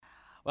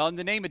Well, in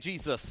the name of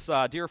Jesus,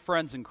 dear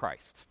friends in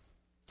Christ,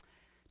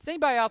 does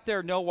anybody out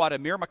there know what a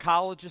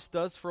myrmecologist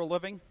does for a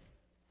living?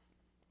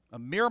 A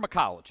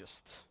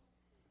myrmecologist.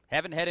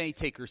 Haven't had any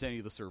takers any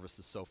of the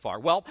services so far.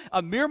 Well,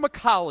 a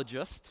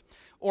myrmecologist,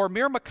 or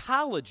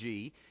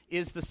myrmecology,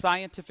 is the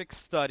scientific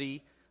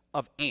study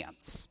of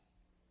ants.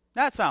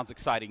 That sounds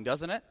exciting,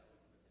 doesn't it?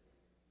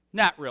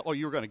 Not really. Oh,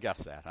 you were going to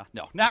guess that, huh?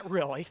 No, not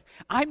really.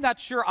 I'm not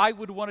sure I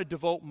would want to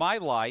devote my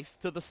life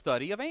to the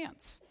study of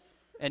ants.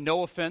 And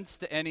no offense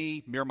to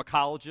any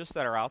myrmecologists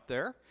that are out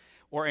there,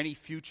 or any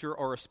future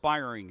or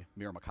aspiring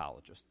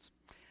myrmecologists.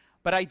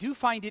 But I do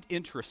find it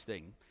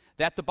interesting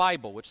that the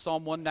Bible, which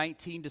Psalm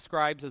 119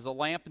 describes as a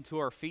lamp unto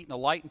our feet and a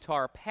light unto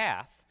our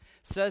path,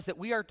 says that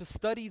we are to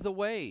study the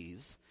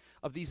ways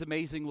of these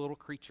amazing little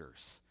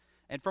creatures.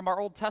 And from our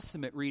Old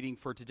Testament reading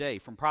for today,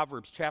 from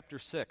Proverbs chapter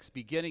 6,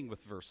 beginning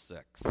with verse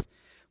 6,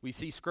 we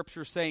see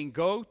Scripture saying,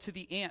 "Go to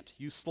the ant,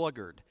 you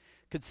sluggard,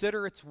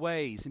 consider its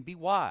ways and be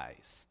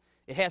wise.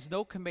 It has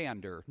no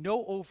commander,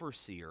 no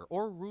overseer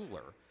or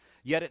ruler,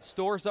 yet it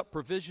stores up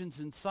provisions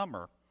in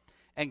summer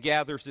and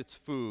gathers its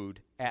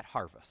food at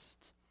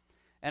harvest."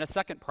 And a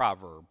second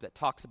proverb that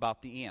talks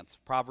about the ants,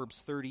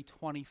 Proverbs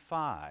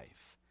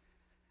 30:25.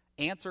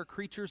 Ants are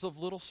creatures of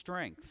little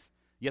strength,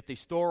 yet they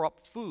store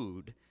up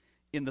food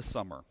in the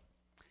summer.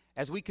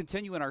 As we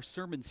continue in our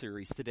sermon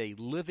series today,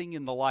 Living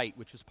in the Light,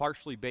 which is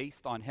partially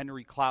based on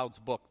Henry Cloud's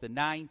book, The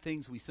 9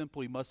 Things We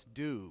Simply Must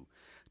Do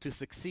to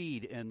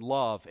Succeed in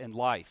Love and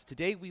Life.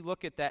 Today we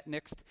look at that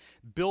next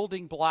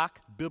building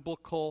block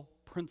biblical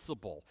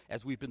principle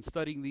as we've been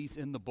studying these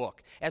in the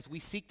book, as we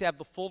seek to have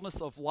the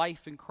fullness of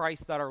life in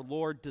Christ that our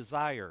Lord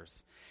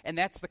desires. And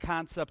that's the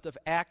concept of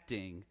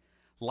acting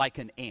like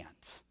an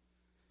ant.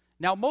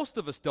 Now, most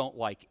of us don't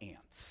like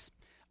ants.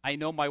 I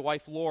know my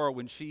wife Laura,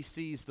 when she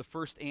sees the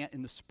first ant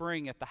in the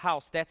spring at the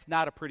house, that's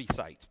not a pretty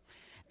sight.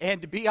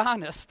 And to be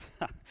honest,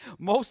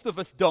 most of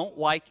us don't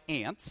like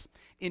ants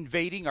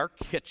invading our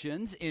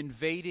kitchens,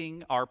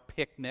 invading our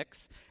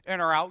picnics,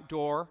 and our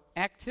outdoor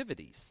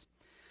activities.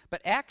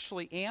 But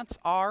actually, ants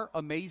are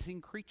amazing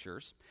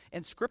creatures,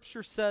 and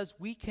Scripture says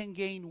we can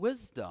gain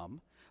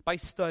wisdom by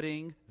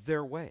studying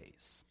their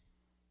ways.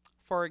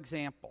 For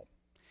example,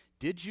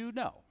 did you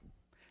know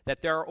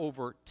that there are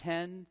over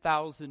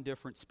 10,000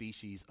 different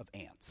species of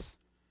ants?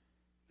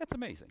 That's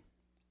amazing.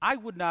 I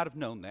would not have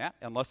known that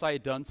unless I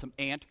had done some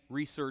ant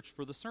research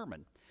for the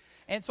sermon.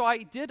 And so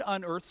I did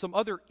unearth some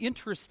other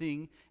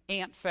interesting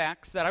ant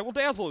facts that I will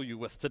dazzle you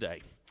with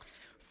today.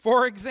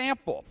 For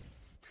example,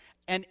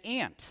 an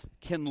ant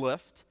can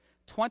lift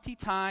 20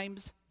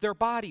 times their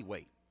body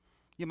weight.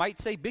 You might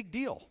say, big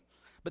deal.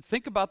 But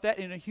think about that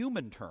in a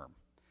human term.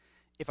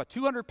 If a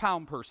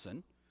 200-pound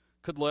person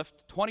could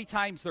lift 20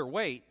 times their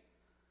weight,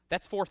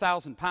 that's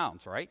 4,000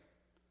 pounds, right?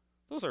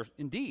 Those are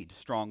indeed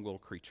strong little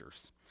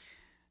creatures.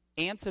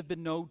 Ants have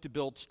been known to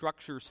build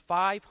structures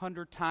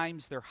 500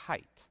 times their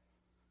height.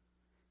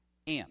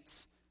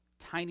 Ants,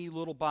 tiny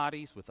little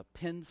bodies with a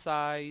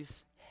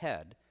pin-size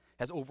head,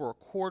 has over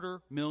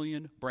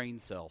 250,000 brain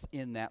cells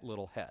in that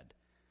little head.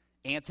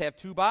 Ants have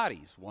 2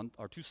 bodies,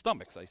 two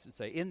stomachs, I should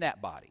say, in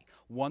that body.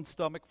 One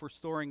stomach for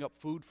storing up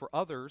food for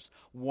others,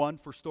 one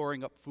for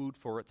storing up food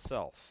for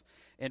itself.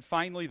 And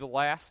finally, the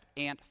last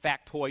ant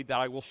factoid that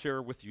I will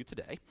share with you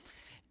today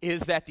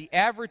is that the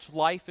average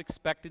life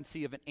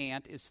expectancy of an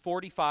ant is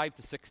 45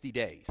 to 60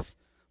 days,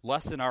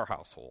 less in our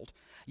household.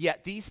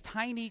 Yet these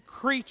tiny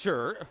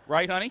creatures,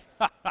 right, honey?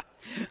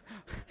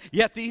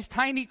 Yet these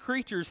tiny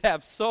creatures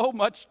have so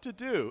much to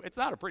do. It's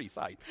not a pretty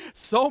sight.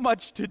 So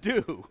much to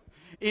do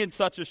in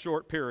such a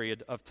short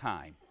period of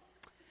time.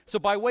 So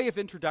by way of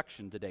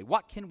introduction today,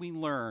 what can we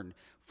learn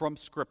from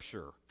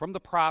Scripture, from the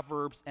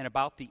Proverbs, and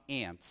about the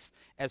ants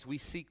as we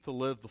seek to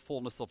live the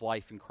fullness of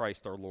life in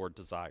Christ our Lord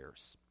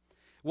desires?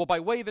 Well, by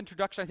way of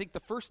introduction, I think the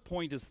first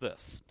point is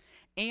this.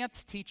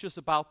 Ants teach us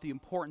about the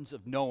importance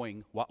of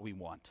knowing what we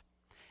want.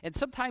 And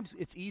sometimes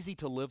it's easy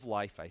to live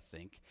life, I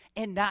think,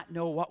 and not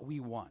know what we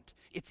want.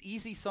 It's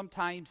easy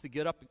sometimes to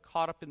get up and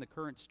caught up in the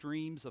current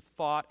streams of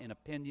thought and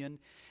opinion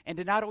and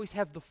to not always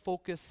have the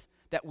focus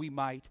that we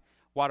might,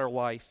 what our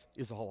life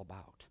is all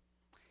about.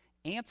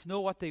 Ants know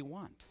what they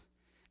want.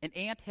 An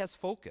ant has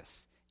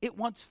focus. It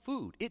wants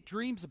food. It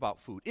dreams about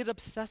food. It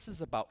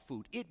obsesses about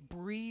food. It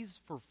breathes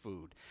for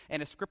food.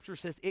 And as Scripture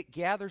says, it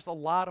gathers a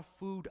lot of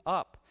food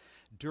up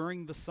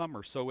during the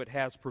summer so it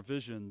has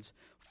provisions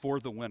for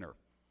the winter.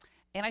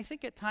 And I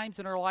think at times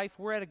in our life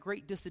we're at a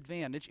great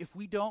disadvantage if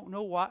we don't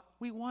know what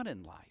we want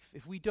in life,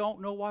 if we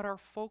don't know what our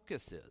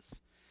focus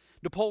is.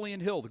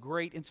 Napoleon Hill, the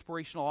great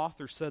inspirational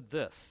author, said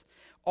this: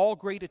 "All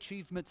great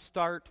achievements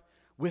start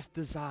with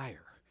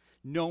desire,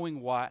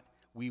 knowing what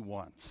we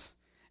want."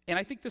 And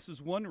I think this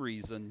is one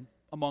reason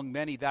among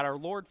many that our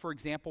Lord, for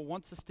example,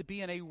 wants us to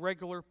be in a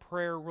regular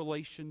prayer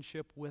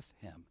relationship with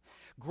Him,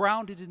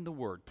 grounded in the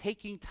Word,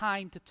 taking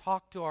time to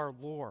talk to our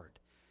Lord,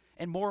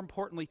 and more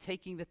importantly,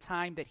 taking the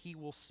time that He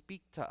will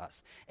speak to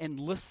us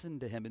and listen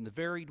to Him in the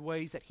varied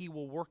ways that He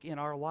will work in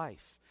our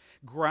life,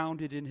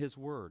 grounded in His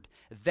Word.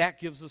 That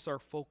gives us our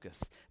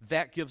focus.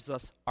 That gives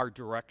us our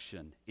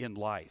direction in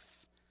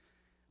life.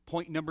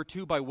 Point number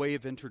 2, by way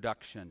of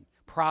introduction,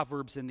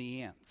 Proverbs and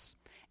the ants.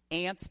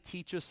 Ants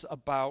teach us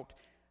about,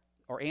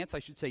 or ants, I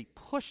should say,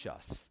 push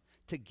us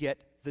to get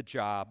the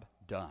job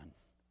done.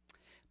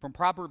 From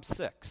Proverbs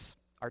 6,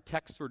 our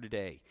text for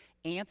today,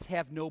 ants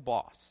have no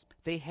boss.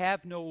 They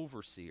have no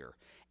overseer.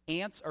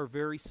 Ants are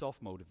very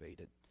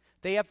self-motivated.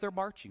 They have their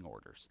marching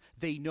orders.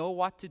 They know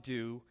what to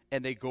do,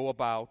 and they go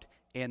about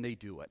and they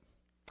do it.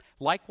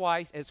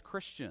 Likewise, as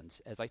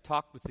Christians, as I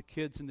talked with the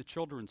kids in the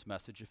children's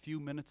message a few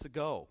minutes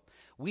ago,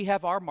 we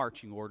have our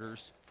marching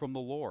orders from the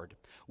Lord.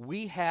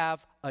 We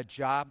have a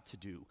job to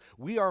do.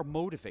 We are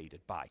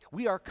motivated by,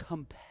 we are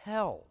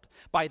compelled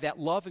by that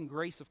love and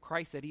grace of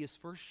Christ that he has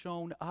first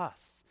shown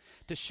us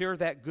to share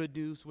that good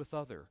news with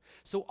others.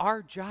 So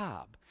our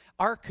job,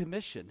 our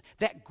commission,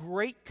 that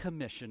great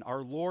commission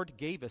our Lord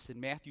gave us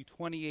in Matthew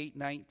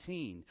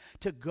 28:19,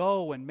 to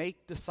go and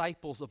make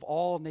disciples of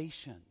all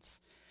nations,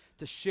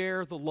 to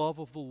share the love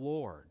of the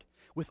Lord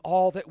with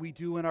all that we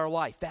do in our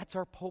life. That's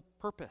our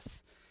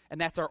purpose, and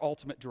that's our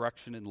ultimate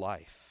direction in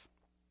life.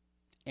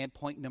 And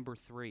point number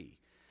 3,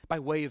 by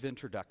way of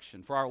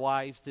introduction for our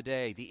lives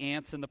today, the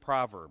ants and the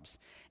Proverbs.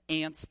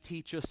 Ants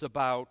teach us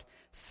about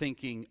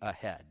thinking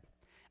ahead.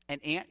 An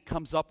ant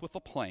comes up with a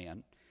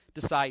plan,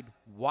 decide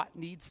what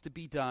needs to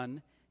be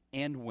done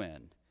and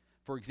when.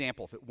 For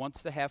example, if it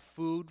wants to have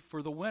food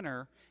for the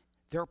winter,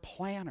 they're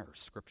planners,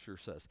 Scripture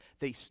says.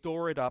 They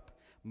store it up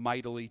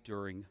mightily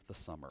during the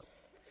summer.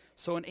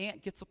 So an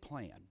ant gets a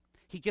plan.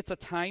 He gets a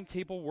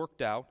timetable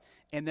worked out,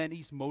 and then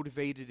he's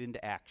motivated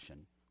into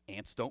action.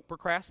 Ants don't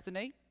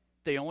procrastinate.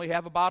 They only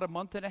have about a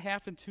month and a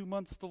half and 2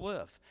 months to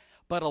live,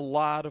 but a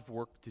lot of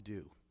work to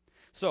do.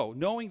 So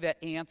knowing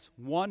that ants,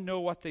 1,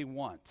 know what they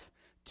want,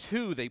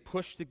 2, they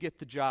push to get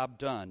the job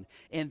done,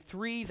 and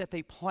 3, that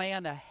they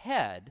plan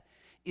ahead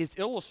is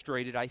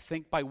illustrated, I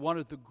think, by one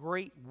of the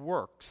great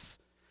works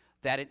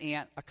that an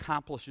ant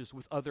accomplishes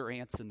with other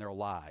ants in their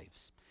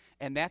lives.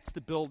 And that's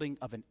the building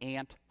of an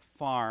ant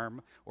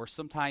farm, or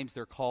sometimes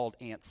they're called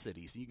ant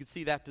cities. And you can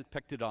see that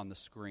depicted on the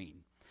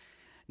screen.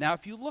 Now,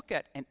 if you look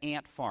at an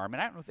ant farm,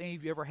 and I don't know if any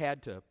of you ever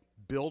had to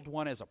build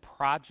one as a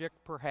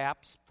project,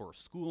 perhaps, for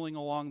schooling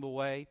along the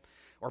way,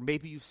 or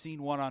maybe you've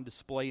seen one on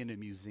display in a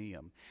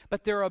museum.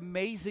 But they're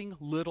amazing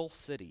little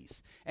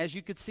cities. As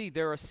you can see,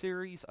 they're a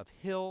series of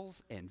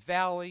hills and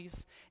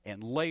valleys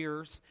and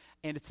layers,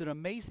 and it's an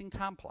amazing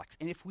complex.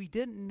 And if we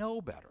didn't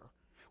know better,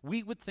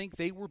 we would think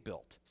they were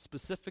built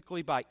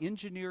specifically by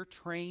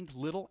engineer-trained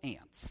little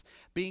ants,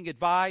 being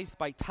advised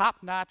by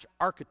top-notch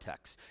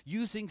architects,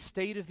 using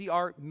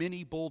state-of-the-art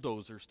mini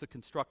bulldozers to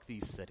construct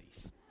these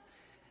cities.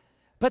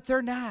 But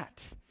they're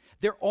not.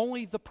 They're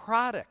only the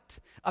product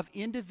of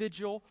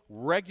individual,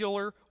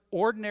 regular,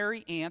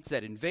 ordinary ants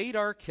that invade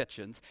our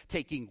kitchens,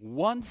 taking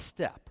one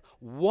step,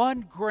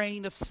 one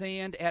grain of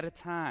sand at a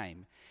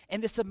time.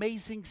 And this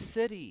amazing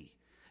city,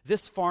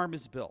 this farm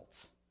is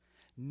built.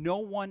 No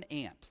one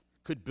ant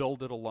could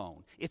build it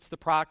alone. It's the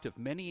product of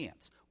many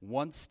ants,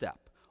 one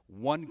step,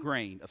 one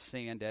grain of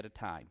sand at a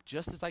time.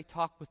 Just as I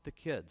talked with the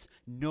kids,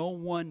 no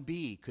one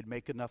bee could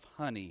make enough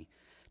honey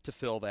to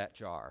fill that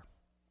jar.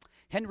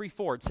 Henry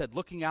Ford said,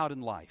 looking out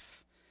in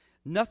life,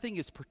 nothing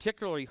is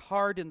particularly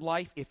hard in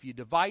life if you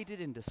divide it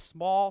into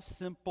small,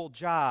 simple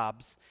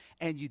jobs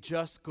and you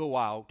just go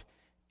out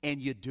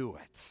and you do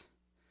it.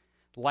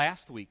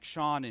 Last week,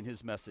 Sean in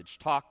his message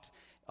talked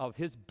of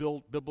his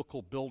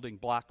biblical building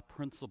block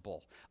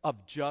principle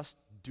of just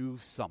do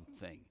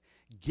something,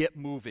 get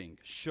moving,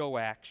 show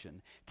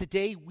action.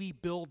 Today we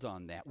build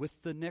on that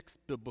with the next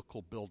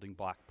biblical building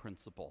block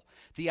principle,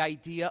 the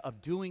idea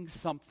of doing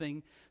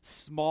something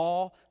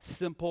small,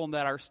 simple, and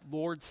that our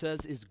Lord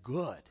says is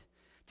good,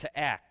 to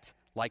act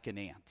like an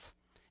ant.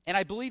 And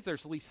I believe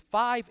there's at least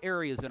 5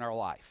 areas in our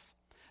life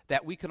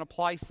that we can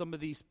apply some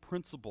of these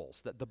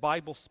principles that the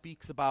Bible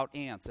speaks about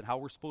ants and how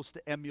we're supposed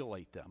to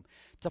emulate them,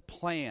 to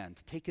plan,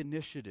 to take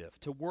initiative,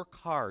 to work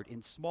hard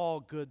in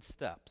small, good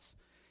steps.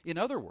 In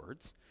other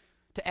words,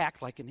 to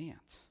act like an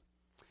ant.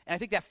 And I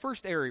think that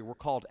first area we're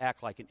called to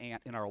act like an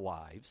ant in our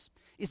lives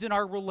is in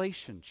our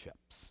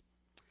relationships.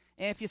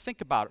 And if you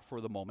think about it for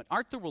the moment,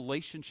 aren't the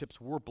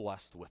relationships we're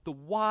blessed with, the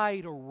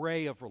wide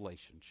array of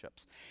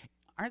relationships,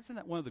 aren't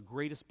that one of the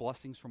greatest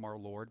blessings from our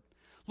Lord?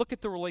 Look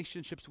at the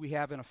relationships we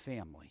have in a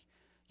family.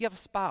 You have a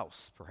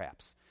spouse,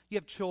 perhaps. You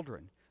have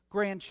children,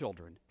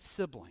 grandchildren,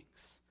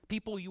 siblings,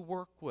 people you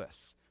work with,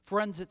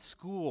 friends at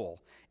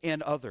school,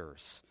 and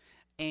others.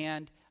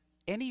 And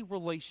any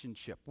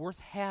relationship worth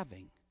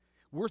having,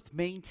 worth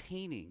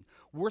maintaining,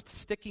 worth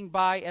sticking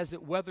by as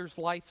it weathers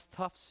life's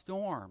tough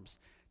storms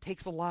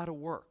takes a lot of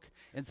work.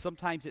 And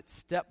sometimes it's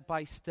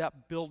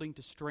step-by-step building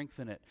to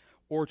strengthen it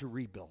or to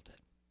rebuild it.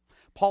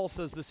 Paul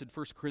says this in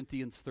 1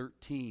 Corinthians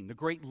 13, the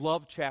great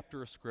love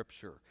chapter of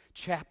Scripture,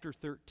 chapter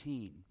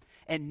 13.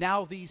 And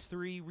now these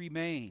 3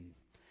 remain,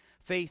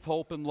 faith,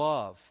 hope, and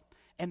love.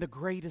 And the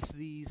greatest of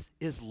these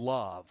is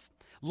love.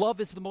 Love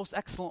is the most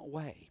excellent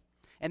way.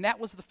 And that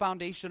was the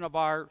foundation of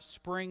our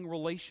spring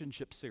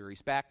relationship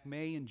series back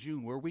May and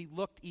June, where we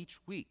looked each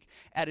week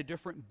at a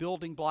different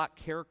building block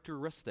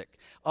characteristic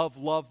of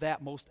love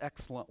that most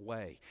excellent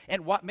way.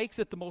 And what makes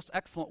it the most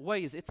excellent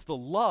way is it's the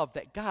love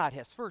that God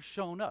has first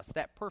shown us,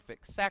 that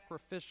perfect,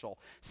 sacrificial,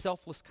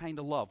 selfless kind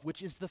of love,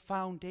 which is the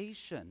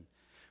foundation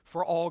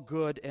for all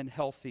good and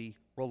healthy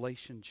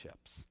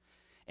relationships.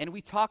 And we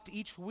talked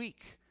each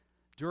week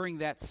during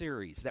that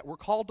series that we're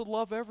called to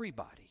love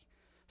everybody.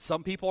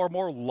 Some people are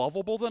more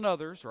lovable than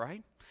others,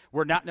 right?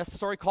 We're not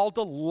necessarily called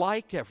to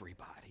like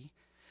everybody,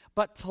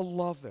 but to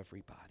love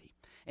everybody.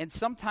 And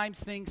sometimes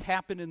things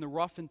happen in the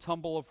rough and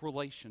tumble of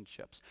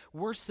relationships.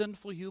 We're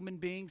sinful human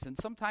beings, and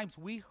sometimes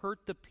we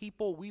hurt the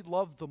people we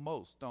love the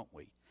most, don't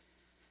we?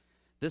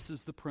 This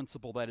is the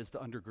principle that is to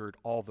undergird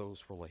all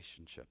those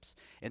relationships.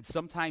 And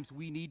sometimes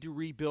we need to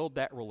rebuild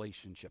that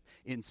relationship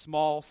in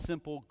small,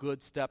 simple,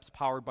 good steps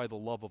powered by the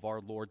love of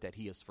our Lord that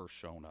he has first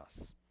shown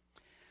us.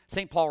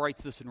 St. Paul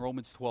writes this in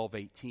Romans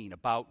 12:18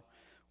 about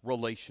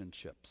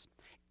relationships.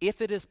 If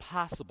it is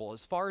possible,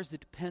 as far as it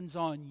depends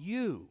on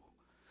you,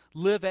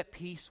 live at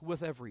peace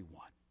with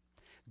everyone.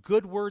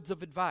 Good words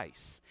of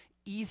advice,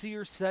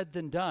 easier said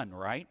than done,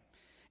 right?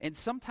 And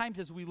sometimes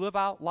as we live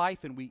out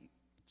life and we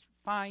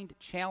find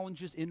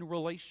challenges in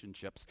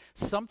relationships,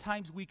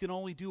 sometimes we can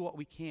only do what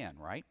we can,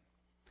 right?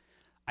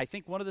 I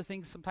think one of the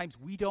things sometimes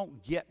we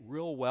don't get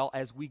real well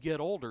as we get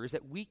older is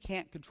that we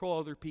can't control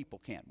other people,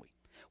 can we?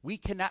 We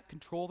cannot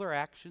control their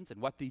actions and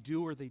what they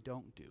do or they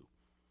don't do.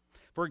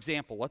 For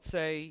example, let's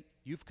say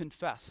you've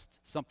confessed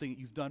something that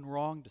you've done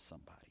wrong to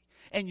somebody,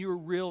 and you're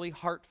really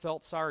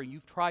heartfelt sorry,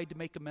 you've tried to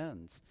make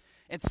amends,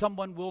 and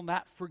someone will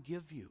not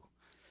forgive you.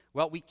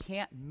 Well, we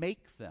can't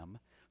make them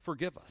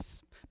forgive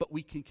us, but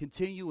we can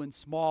continue in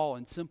small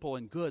and simple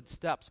and good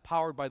steps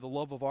powered by the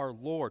love of our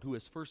Lord who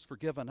has first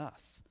forgiven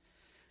us.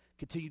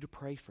 Continue to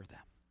pray for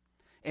them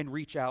and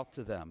reach out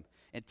to them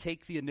and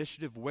take the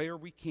initiative where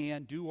we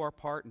can, do our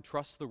part, and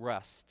trust the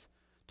rest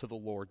to the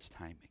Lord's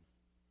timing.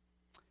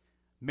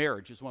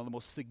 Marriage is one of the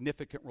most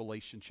significant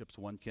relationships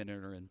one can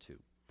enter into.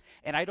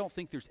 And I don't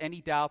think there's any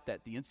doubt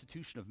that the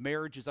institution of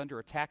marriage is under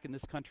attack in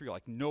this country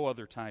like no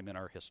other time in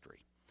our history.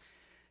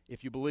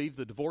 If you believe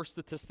the divorce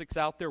statistics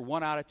out there,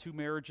 1 out of 2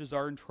 marriages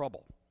are in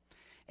trouble.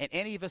 And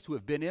any of us who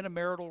have been in a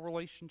marital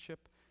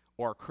relationship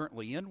or are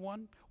currently in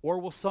one or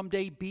will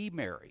someday be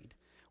married,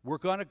 we're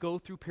going to go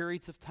through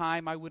periods of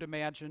time, I would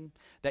imagine,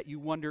 that you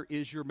wonder,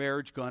 is your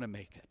marriage going to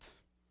make it?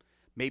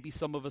 Maybe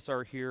some of us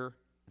are here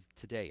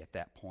today at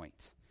that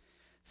point.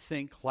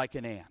 Think like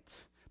an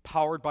ant,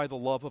 powered by the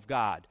love of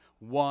God,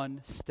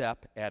 one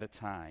step at a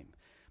time.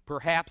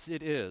 Perhaps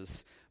it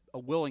is a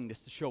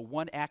willingness to show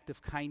one act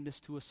of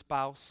kindness to a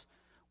spouse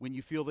when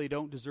you feel they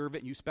don't deserve it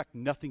and you expect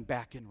nothing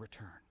back in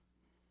return.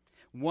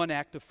 One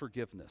act of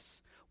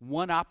forgiveness,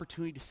 one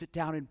opportunity to sit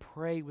down and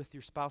pray with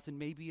your spouse, and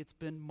maybe it's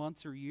been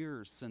months or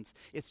years since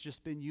it's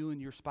just been you and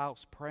your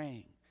spouse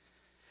praying.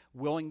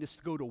 Willingness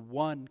to go to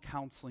one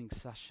counseling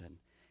session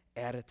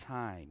at a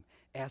time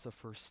as a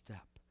first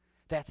step.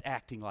 That's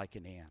acting like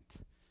an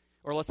ant.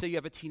 Or let's say you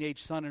have a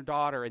teenage son or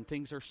daughter and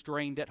things are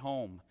strained at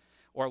home.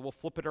 Or we'll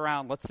flip it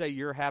around. Let's say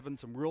you're having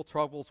some real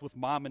troubles with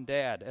mom and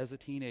dad as a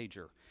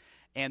teenager,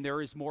 and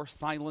there is more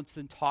silence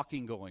than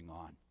talking going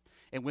on.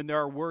 And when there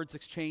are words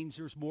exchanged,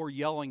 there's more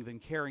yelling than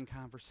caring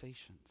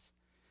conversations.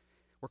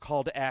 We're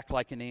called to act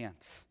like an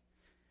ant.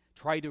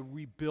 Try to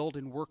rebuild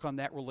and work on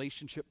that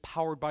relationship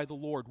powered by the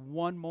Lord,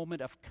 one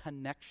moment of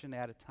connection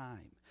at a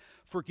time.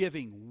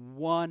 Forgiving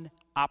one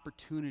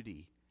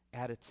opportunity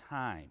at a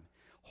time.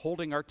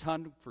 Holding our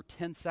tongue for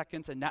 10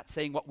 seconds and not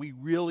saying what we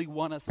really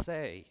want to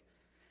say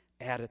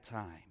at a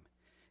time.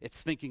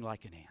 It's thinking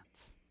like an ant.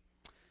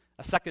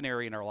 A second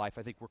area in our life,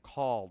 I think we're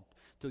called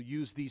to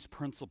use these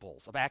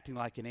principles of acting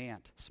like an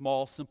ant,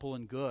 small, simple,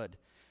 and good,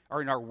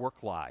 are in our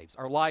work lives,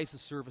 our lives of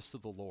service to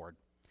the Lord.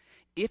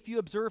 If you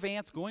observe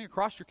ants going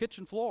across your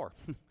kitchen floor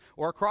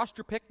or across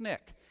your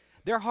picnic,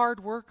 they're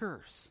hard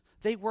workers.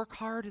 They work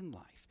hard in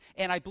life.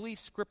 And I believe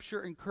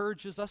Scripture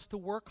encourages us to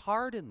work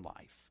hard in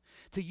life,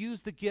 to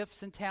use the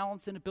gifts and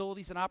talents and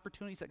abilities and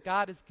opportunities that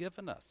God has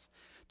given us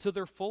to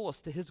their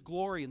fullest, to his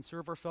glory, and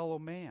serve our fellow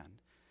man.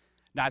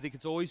 Now, I think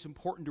it's always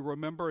important to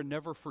remember and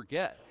never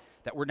forget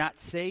that we're not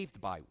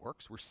saved by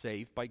works. We're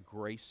saved by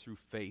grace through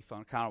faith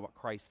on account of what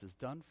Christ has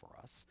done for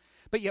us.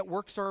 But yet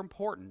works are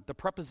important. The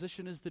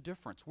preposition is the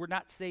difference. We're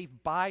not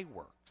saved by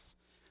works,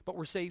 but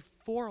we're saved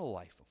for a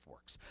life of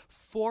works,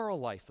 for a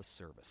life of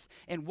service.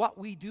 And what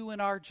we do in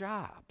our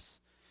jobs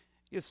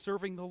is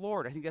serving the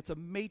Lord. I think that's a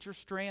major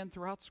strand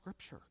throughout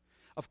Scripture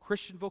of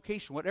Christian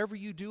vocation. Whatever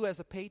you do as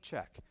a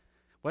paycheck,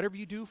 whatever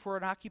you do for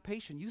an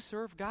occupation, you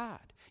serve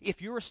God.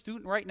 If you're a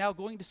student right now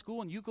going to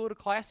school and you go to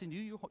class and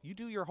you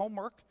do your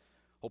homework,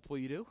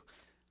 hopefully you do,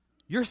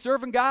 you're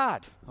serving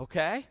God,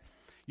 okay?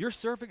 You're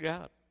serving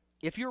God.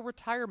 If you're a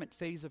retirement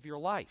phase of your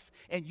life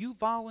and you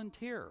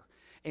volunteer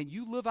and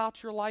you live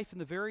out your life in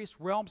the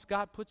various realms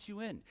God puts you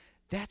in,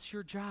 that's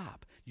your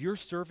job. You're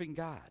serving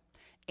God.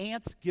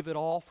 Ants give it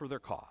all for their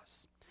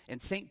cause.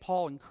 And St.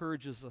 Paul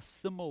encourages us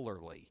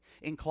similarly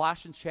in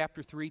Colossians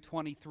chapter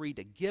 3:23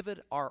 to give it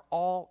our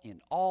all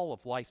in all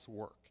of life's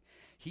work.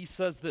 He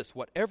says this,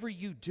 whatever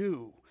you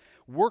do,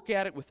 work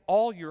at it with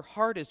all your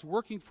heart as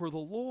working for the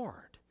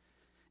Lord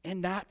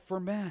and not for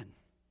men.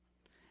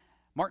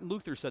 Martin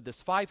Luther said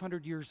this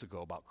 500 years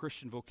ago about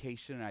Christian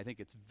vocation, and I think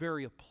it's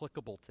very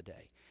applicable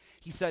today.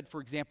 He said,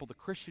 for example, the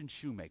Christian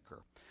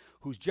shoemaker,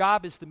 whose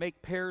job is to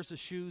make pairs of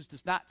shoes,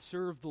 does not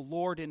serve the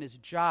Lord in his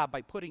job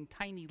by putting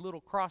tiny little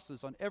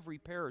crosses on every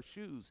pair of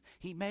shoes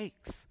he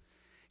makes.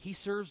 He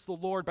serves the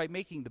Lord by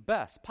making the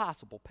best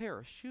possible pair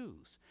of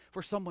shoes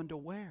for someone to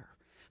wear.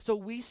 So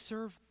we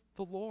serve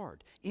the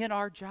Lord in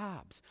our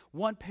jobs.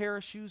 One pair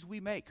of shoes we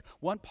make,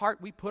 one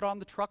part we put on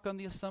the truck on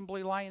the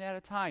assembly line at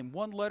a time,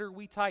 one letter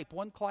we type,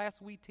 one class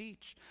we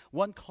teach,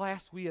 one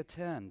class we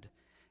attend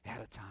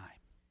at a time.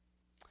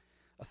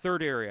 A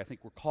third area I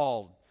think we're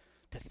called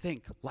to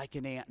think like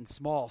an ant in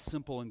small,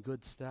 simple, and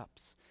good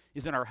steps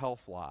is in our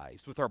health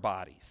lives, with our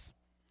bodies.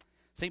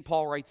 St.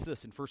 Paul writes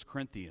this in 1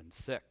 Corinthians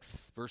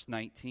 6, verse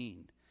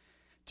 19.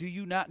 Do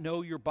you not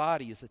know your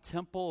body is a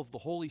temple of the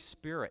Holy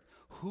Spirit,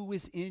 who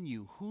is in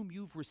you, whom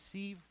you've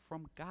received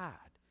from God?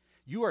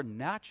 You are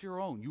not your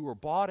own. You were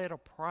bought at a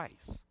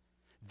price.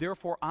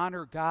 Therefore,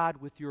 honor God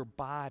with your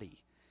body.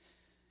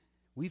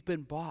 We've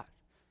been bought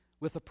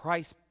with a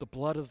price, the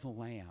blood of the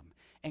Lamb.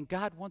 And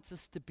God wants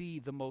us to be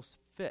the most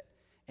fit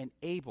and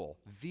able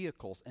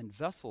vehicles and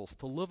vessels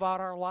to live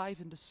out our life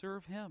and to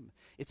serve Him.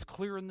 It's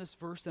clear in this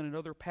verse and in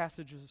other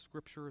passages of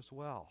Scripture as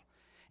well.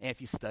 And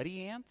if you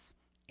study ants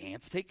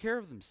take care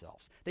of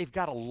themselves. They've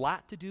got a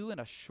lot to do in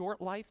a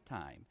short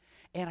lifetime.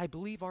 And I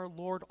believe our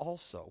Lord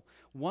also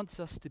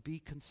wants us to be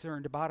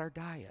concerned about our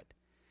diet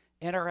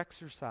and our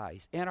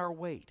exercise and our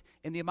weight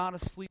and the amount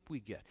of sleep we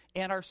get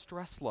and our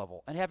stress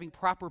level and having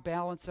proper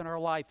balance in our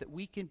life, that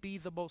we can be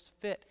the most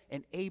fit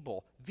and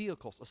able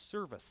vehicles of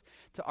service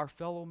to our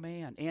fellow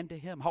man and to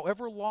Him,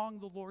 however long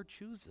the Lord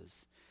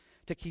chooses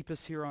to keep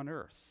us here on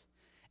earth.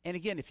 And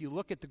again, if you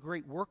look at the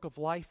great work of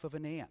life of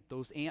an ant,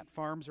 those ant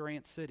farms or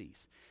ant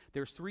cities,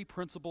 there's three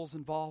principles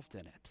involved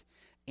in it.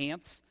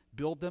 Ants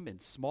build them in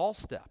small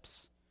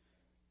steps,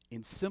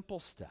 in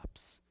simple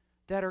steps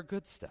that are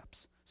good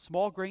steps.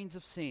 Small grains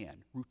of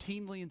sand,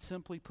 routinely and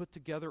simply put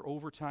together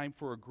over time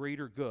for a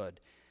greater good.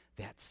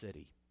 That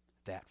city,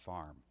 that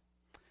farm.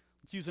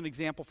 Let's use an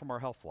example from our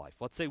health life.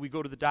 Let's say we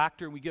go to the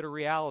doctor and we get a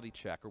reality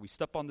check, or we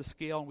step on the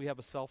scale and we have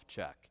a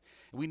self-check,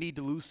 and we need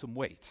to lose some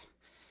weight.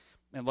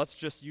 And let's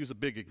just use a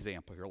big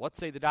example here. Let's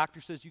say the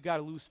doctor says you got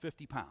to lose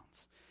 50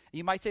 pounds. And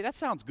you might say, that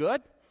sounds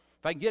good.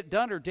 If I can get it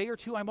done in a day or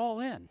two, I'm all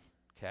in.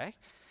 Okay?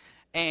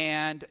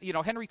 And,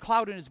 Henry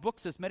Cloud in his book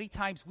says many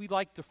times we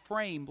like to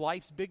frame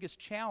life's biggest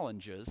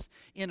challenges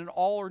in an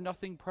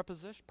all-or-nothing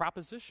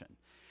proposition.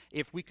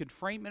 If we could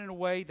frame it in a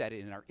way that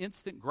in our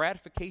instant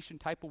gratification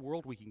type of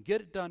world, we can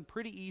get it done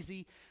pretty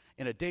easy,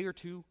 in a day or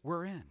two,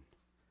 we're in.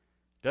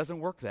 Doesn't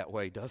work that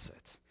way, does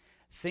it?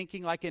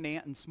 Thinking like an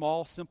ant in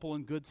small, simple,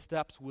 and good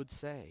steps would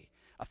say.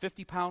 A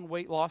 50-pound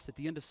weight loss at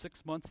the end of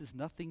 6 months is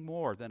nothing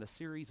more than a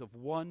series of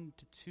 1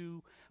 to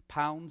 2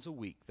 pounds a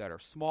week that are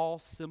small,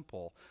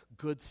 simple,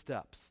 good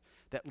steps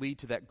that lead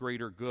to that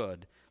greater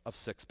good of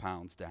 6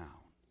 pounds down.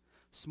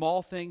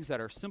 Small things that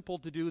are simple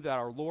to do that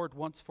our Lord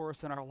wants for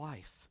us in our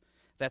life.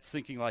 That's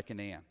thinking like an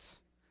ant.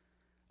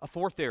 A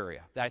fourth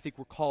area that I think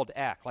we're called to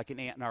act like an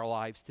ant in our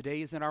lives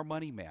today is in our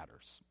money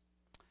matters.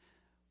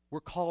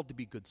 We're called to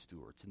be good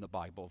stewards in the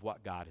Bible of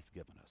what God has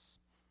given us.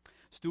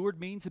 Steward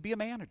means to be a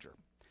manager.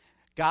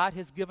 God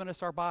has given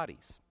us our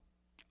bodies,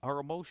 our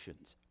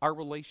emotions, our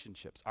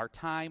relationships, our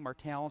time, our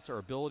talents, our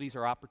abilities,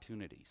 our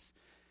opportunities,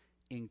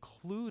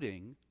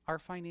 including our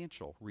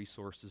financial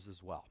resources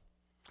as well.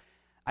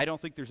 I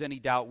don't think there's any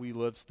doubt we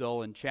live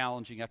still in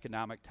challenging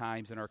economic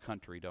times in our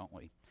country, don't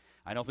we?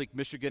 I don't think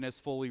Michigan has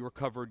fully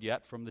recovered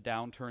yet from the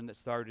downturn that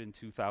started in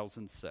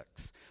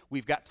 2006.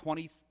 We've got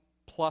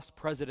 20-plus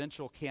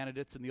presidential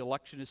candidates, and the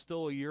election is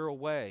still a year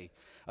away,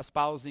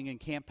 espousing and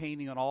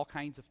campaigning on all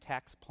kinds of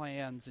tax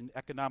plans and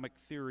economic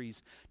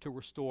theories to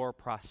restore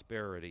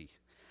prosperity.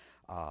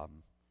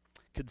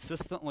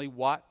 Consistently,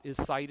 what is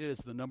cited as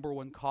the number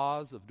one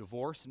cause of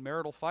divorce and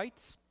marital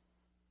fights?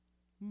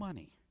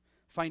 Money.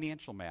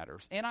 Financial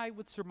matters. And I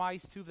would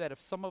surmise, too, that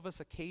if some of us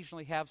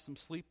occasionally have some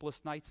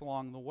sleepless nights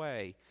along the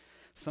way,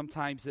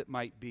 sometimes it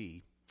might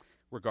be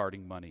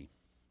regarding money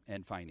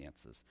and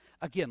finances.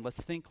 Again,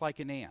 let's think like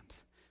an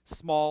ant.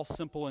 Small,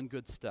 simple, and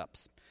good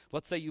steps.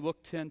 Let's say you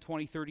look 10,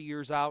 20, 30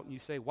 years out and you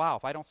say, wow,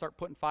 if I don't start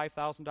putting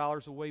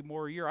 $5,000 away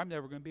more a year, I'm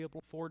never going to be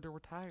able to afford to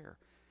retire.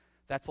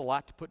 That's a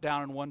lot to put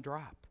down in one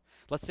drop.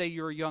 Let's say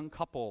you're a young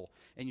couple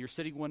and you're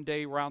sitting one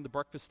day around the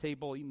breakfast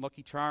table eating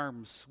Lucky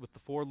Charms with the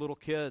 4 little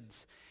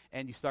kids,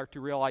 and you start to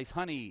realize,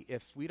 honey,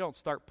 if we don't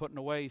start putting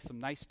away some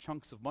nice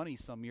chunks of money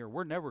some year,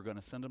 we're never going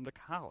to send them to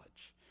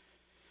college.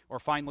 Or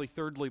finally,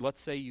 thirdly,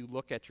 let's say you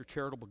look at your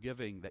charitable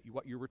giving,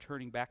 what you're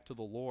returning back to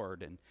the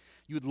Lord, and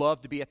you'd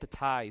love to be at the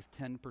tithe,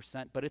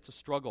 10%, but it's a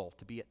struggle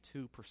to be at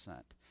 2%.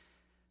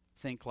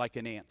 Think like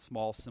an ant,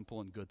 small, simple,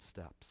 and good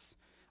steps.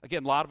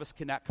 Again, a lot of us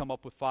cannot come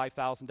up with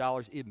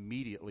 $5,000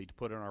 immediately to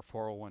put in our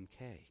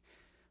 401k.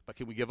 But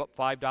can we give up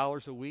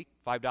 $5 a week,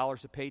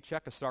 $5 a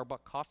paycheck, a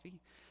Starbucks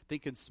coffee?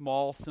 Think in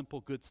small,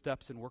 simple, good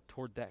steps and work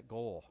toward that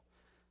goal.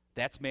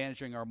 That's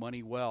managing our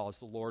money well as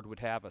the Lord would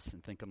have us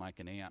and thinking like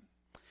an ant.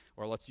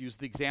 Or let's use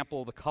the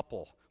example of the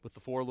couple with the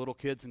 4 little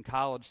kids in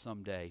college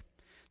someday.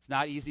 It's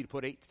not easy to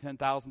put $8,000 to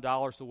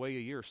 $10,000 away a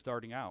year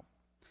starting out.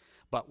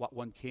 But what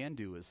one can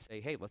do is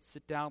say, hey, let's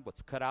sit down,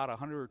 let's cut out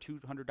 $100 or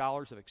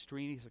 $200 of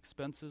extraneous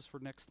expenses for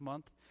next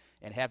month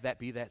and have that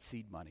be that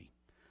seed money.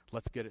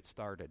 Let's get it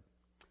started.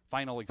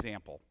 Final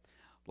example.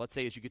 Let's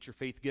say as you get your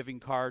faith giving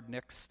card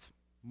next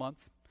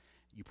month,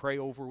 you pray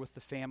over with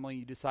the family,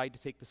 you decide to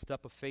take the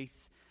step of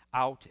faith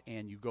out,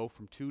 and you go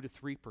from 2 to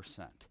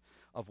 3%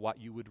 of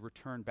what you would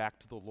return back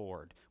to the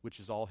Lord, which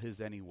is all His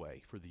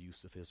anyway for the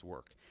use of His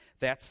work.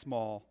 That's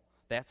small,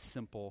 that's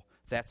simple,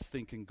 that's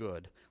thinking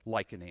good,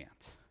 like an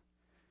ant.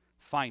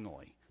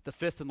 Finally, the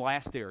fifth and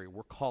last area,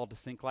 we're called to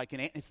think like an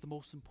ant. It's the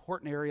most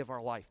important area of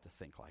our life to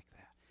think like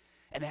that.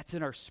 And that's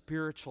in our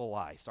spiritual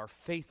lives, our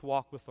faith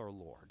walk with our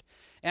Lord.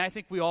 And I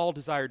think we all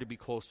desire to be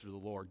closer to the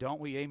Lord,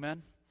 don't we?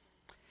 Amen?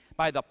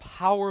 By the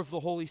power of the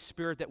Holy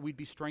Spirit, that we'd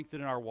be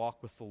strengthened in our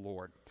walk with the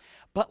Lord.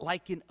 But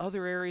like in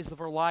other areas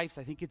of our lives,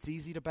 I think it's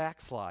easy to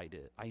backslide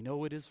it. I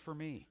know it is for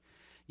me.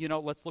 You know,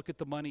 let's look at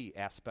the money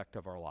aspect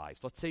of our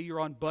lives. Let's say you're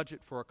on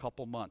budget for a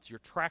couple months. You're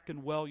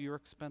tracking well your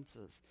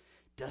expenses.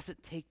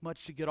 Doesn't take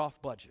much to get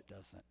off budget,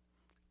 doesn't it?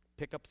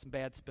 Pick up some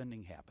bad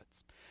spending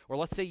habits. Or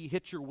let's say you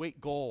hit your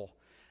weight goal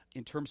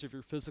in terms of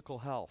your physical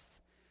health.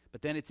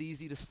 But then it's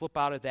easy to slip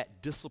out of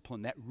that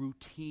discipline, that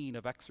routine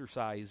of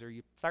exercise, or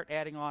you start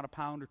adding on a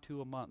pound or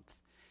 2 a month.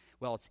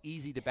 Well, it's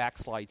easy to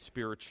backslide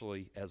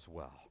spiritually as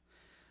well.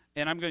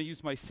 And I'm going to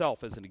use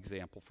myself as an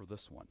example for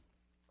this one.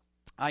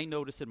 I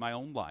notice in my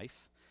own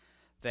life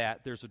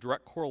that there's a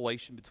direct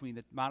correlation between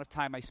the amount of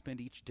time I spend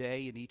each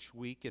day and each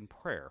week in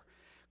prayer,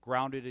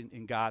 grounded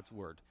in God's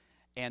Word,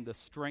 and the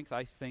strength,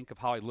 I think, of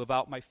how I live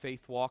out my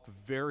faith walk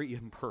very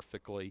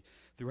imperfectly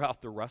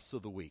throughout the rest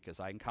of the week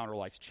as I encounter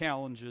life's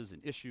challenges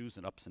and issues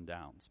and ups and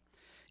downs.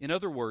 In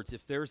other words,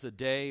 if there's a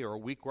day or a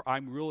week where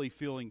I'm really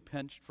feeling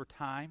pinched for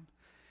time,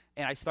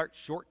 and I start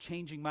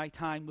shortchanging my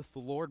time with the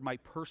Lord, my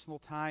personal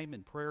time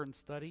in prayer and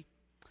study,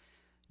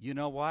 you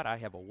know what? I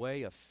have a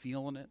way of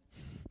feeling it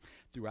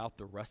throughout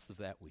the rest of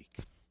that week.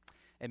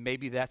 And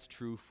maybe that's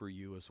true for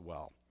you as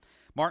well.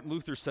 Martin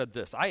Luther said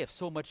this, I have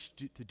so much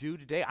to do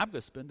today, I'm going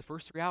to spend the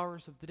first 3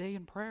 hours of the day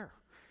in prayer.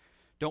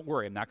 Don't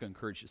worry, I'm not going to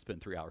encourage you to spend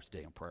 3 hours a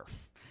day in prayer.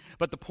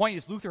 But the point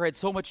is, Luther had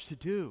so much to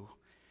do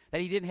that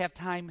he didn't have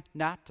time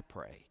not to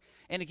pray.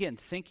 And again,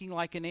 thinking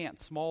like an ant,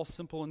 small,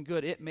 simple, and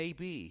good, it may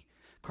be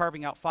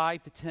carving out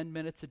 5 to 10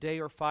 minutes a day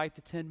or 5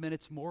 to 10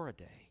 minutes more a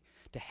day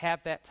to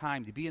have that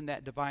time, to be in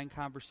that divine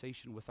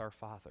conversation with our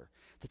Father,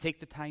 to take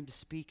the time to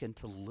speak and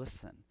to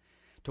listen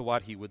to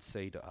what He would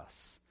say to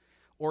us.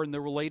 Or in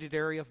the related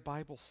area of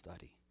Bible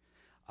study.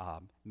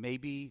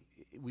 Maybe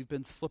we've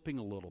been slipping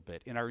a little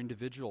bit in our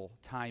individual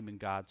time in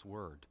God's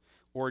Word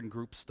or in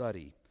group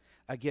study.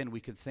 Again, we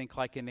can think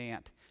like an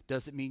ant.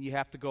 Doesn't mean you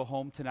have to go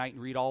home tonight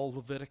and read all of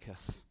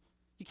Leviticus.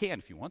 You can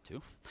if you want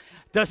to.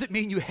 Doesn't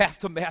mean you have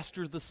to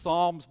master the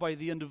Psalms by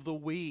the end of the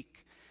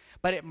week.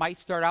 But it might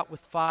start out with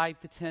 5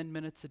 to 10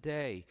 minutes a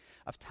day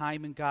of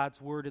time in God's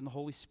Word, and the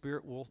Holy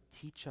Spirit will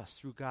teach us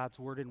through God's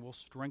Word and will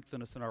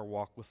strengthen us in our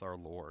walk with our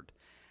Lord.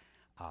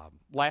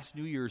 Last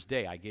New Year's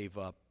Day, I gave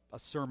a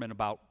sermon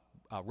about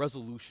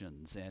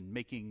resolutions and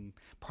making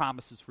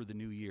promises for the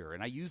new year.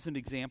 And I used an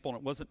example, and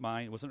it wasn't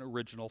mine, it wasn't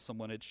original.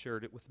 Someone had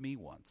shared it with me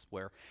once,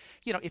 where,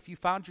 you know, if you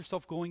found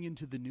yourself going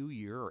into the new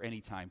year, or any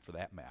time for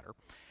that matter,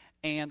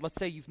 and let's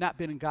say you've not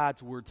been in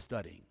God's Word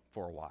studying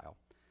for a while,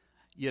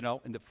 you know,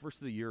 and the first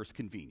of the year is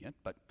convenient,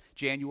 but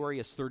January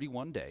is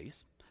 31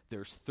 days.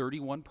 There's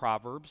 31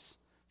 Proverbs,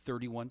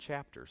 31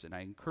 chapters. And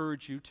I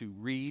encourage you to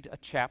read a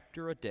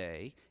chapter a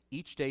day,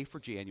 each day for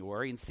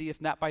January, and see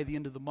if not by the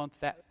end of the month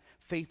that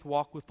faith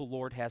walk with the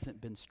Lord hasn't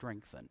been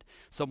strengthened.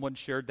 Someone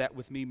shared that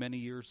with me many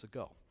years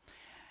ago.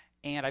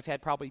 And I've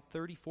had probably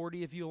 30,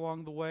 40 of you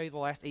along the way, the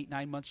last 8,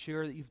 9 months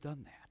share that you've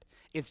done that.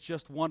 It's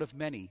just one of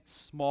many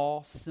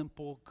small,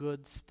 simple,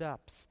 good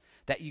steps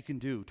that you can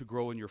do to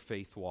grow in your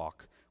faith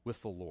walk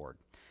with the Lord.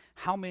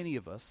 How many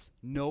of us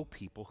know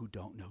people who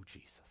don't know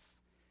Jesus?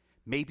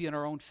 Maybe in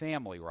our own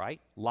family, right?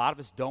 A lot of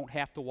us don't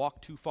have to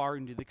walk too far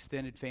into the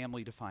extended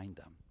family to find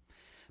them.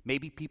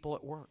 Maybe people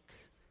at work.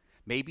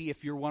 Maybe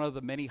if you're one of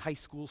the many high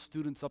school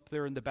students up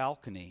there in the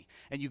balcony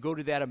and you go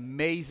to that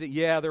amazing,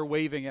 yeah, they're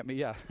waving at me,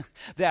 yeah.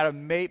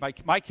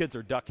 My kids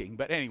are ducking,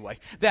 but anyway,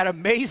 that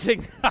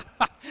amazing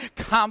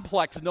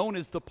complex known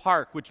as the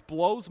Park, which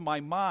blows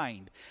my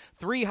mind.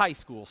 3 high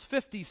schools,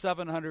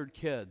 5,700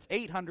 kids,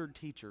 800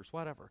 teachers,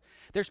 whatever.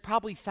 There's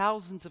probably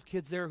thousands of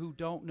kids there who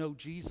don't know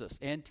Jesus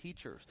and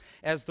teachers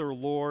as their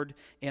Lord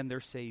and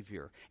their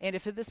Savior. And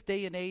if in this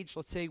day and age,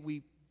 let's say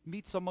we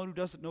meet someone who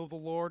doesn't know the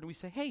Lord, and we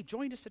say, hey,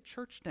 join us at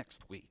church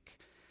next week.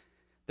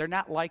 They're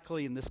not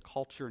likely in this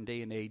culture and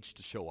day and age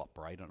to show up,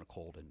 right, on a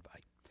cold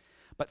invite.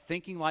 But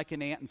thinking like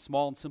an ant in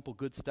small and simple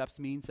good steps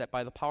means that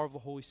by the power of the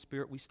Holy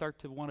Spirit, we start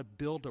to want to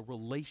build a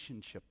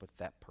relationship with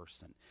that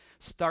person,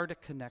 start a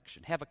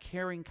connection, have a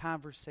caring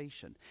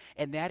conversation,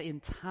 and that in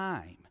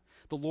time,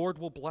 the Lord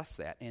will bless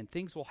that, and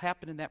things will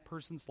happen in that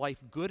person's life,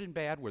 good and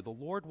bad, where the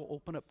Lord will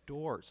open up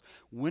doors,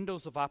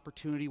 windows of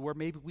opportunity where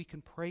maybe we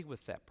can pray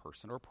with that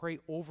person or pray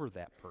over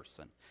that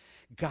person.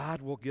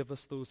 God will give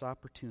us those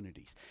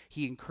opportunities.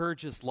 He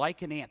encourages,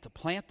 like an ant, to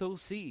plant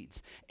those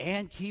seeds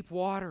and keep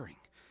watering.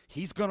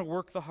 He's going to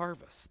work the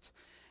harvest.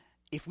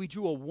 If we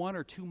drew a 1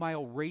 or 2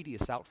 mile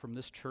radius out from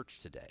this church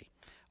today,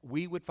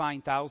 we would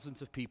find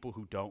thousands of people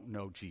who don't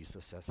know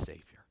Jesus as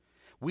Savior.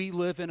 We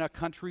live in a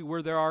country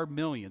where there are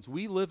millions.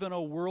 We live in a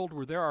world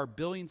where there are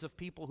billions of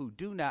people who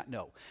do not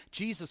know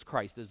Jesus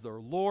Christ as their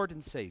Lord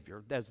and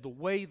Savior, as the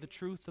way, the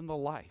truth, and the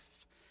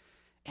life.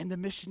 And the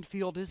mission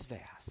field is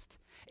vast.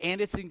 And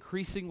it's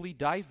increasingly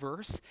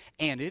diverse,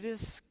 and it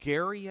is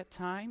scary at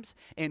times.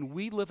 And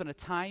we live in a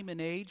time and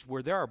age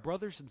where there are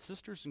brothers and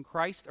sisters in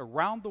Christ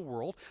around the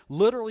world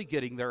literally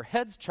getting their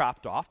heads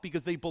chopped off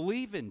because they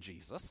believe in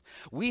Jesus.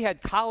 We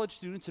had college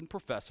students and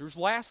professors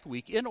last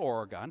week in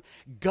Oregon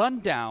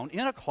gunned down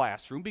in a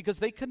classroom because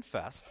they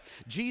confessed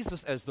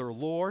Jesus as their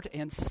Lord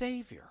and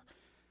Savior.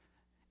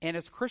 And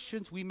as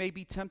Christians, we may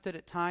be tempted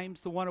at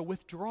times to want to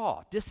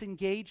withdraw,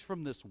 disengage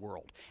from this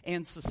world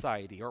and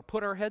society, or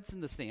put our heads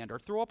in the sand, or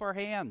throw up our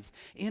hands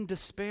in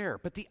despair.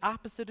 But the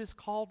opposite is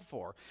called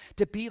for,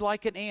 to be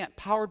like an ant,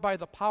 powered by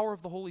the power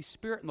of the Holy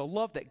Spirit and the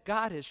love that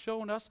God has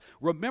shown us.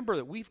 Remember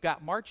that we've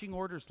got marching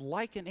orders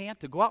like an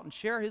ant to go out and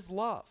share His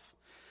love.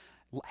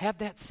 Have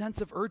that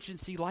sense of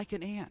urgency like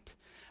an ant,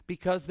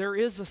 because there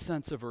is a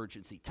sense of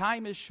urgency.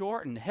 Time is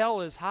short and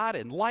hell is hot,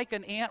 and like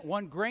an ant,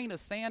 1 grain of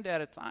sand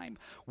at a time,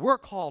 we're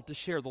called to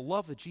share the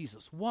love of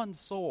Jesus, 1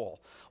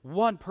 soul,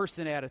 1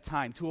 person at a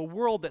time, to a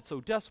world that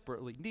so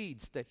desperately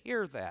needs to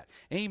hear that.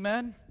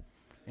 Amen?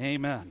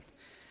 Amen.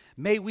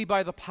 May we,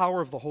 by the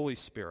power of the Holy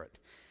Spirit,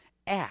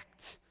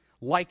 act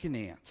like an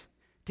ant,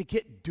 to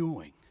get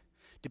doing,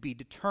 to be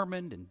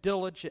determined and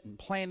diligent and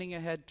planning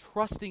ahead,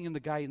 trusting in the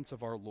guidance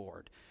of our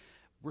Lord,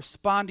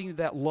 responding to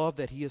that love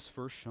that He has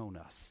first shown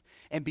us,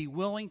 and be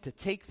willing to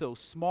take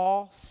those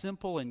small,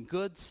 simple, and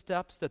good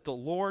steps that the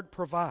Lord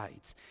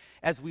provides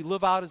as we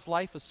live out His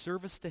life of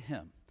service to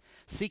Him,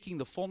 seeking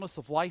the fullness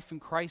of life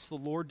in Christ the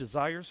Lord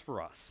desires for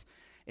us.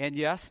 And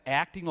yes,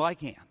 acting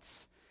like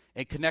ants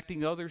and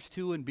connecting others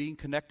to and being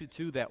connected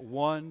to that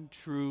one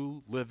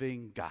true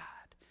living God.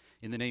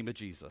 In the name of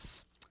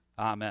Jesus,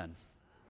 amen.